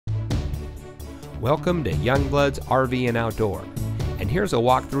Welcome to Youngblood's RV and Outdoor. And here's a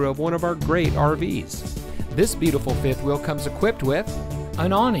walkthrough of one of our great RVs. This beautiful fifth wheel comes equipped with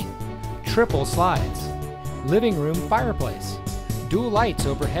an awning, triple slides, living room fireplace, dual lights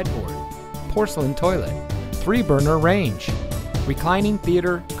over headboard, porcelain toilet, 3-burner range, reclining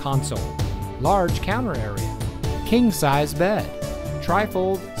theater console, large counter area, king-size bed,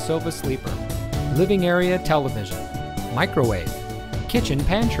 trifold sofa sleeper, living area television, microwave, kitchen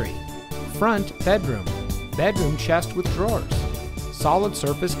pantry, front bedroom, bedroom chest with drawers, solid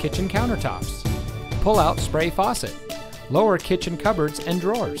surface kitchen countertops, pull-out spray faucet, lower kitchen cupboards and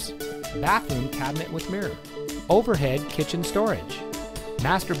drawers, bathroom cabinet with mirror, overhead kitchen storage.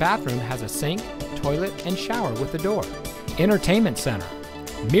 Master bathroom has a sink, toilet, and shower with a door. Entertainment center,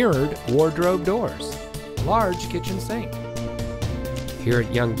 mirrored wardrobe doors, large kitchen sink. Here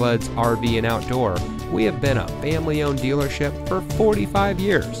at Youngblood's RV and Outdoor, we have been a family-owned dealership for 45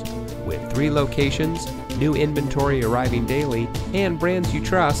 years. With 3 locations, new inventory arriving daily, and brands you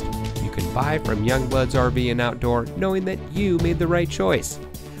trust, you can buy from Youngblood's RV and Outdoor knowing that you made the right choice.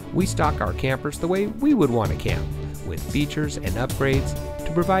 We stock our campers the way we would want to camp, with features and upgrades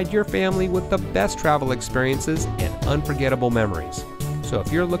to provide your family with the best travel experiences and unforgettable memories. So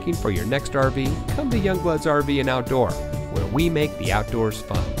if you're looking for your next RV, come to Youngblood's RV and Outdoor, where we make the outdoors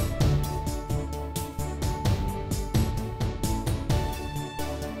fun.